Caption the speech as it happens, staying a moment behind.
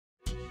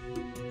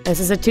This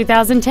is a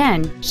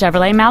 2010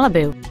 Chevrolet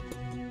Malibu.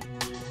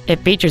 It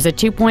features a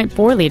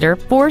 2.4-liter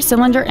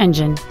four-cylinder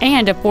engine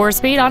and a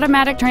 4-speed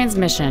automatic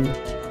transmission.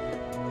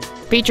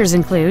 Features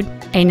include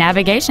a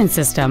navigation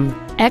system,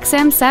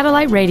 XM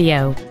satellite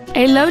radio,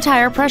 a low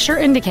tire pressure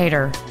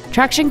indicator,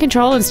 traction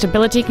control and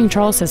stability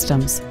control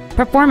systems,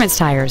 performance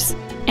tires,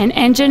 an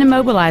engine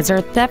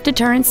immobilizer theft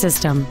deterrent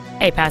system,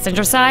 a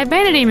passenger side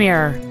vanity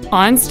mirror,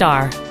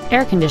 OnStar,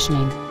 air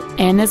conditioning,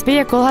 and this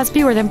vehicle has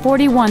fewer than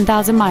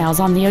 41,000 miles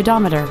on the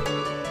odometer.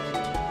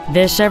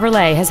 This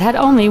Chevrolet has had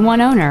only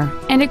one owner,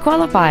 and it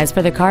qualifies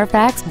for the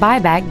Carfax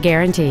buyback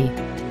guarantee.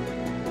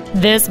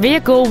 This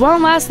vehicle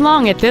won't last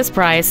long at this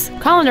price.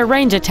 Call and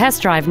arrange a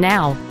test drive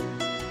now.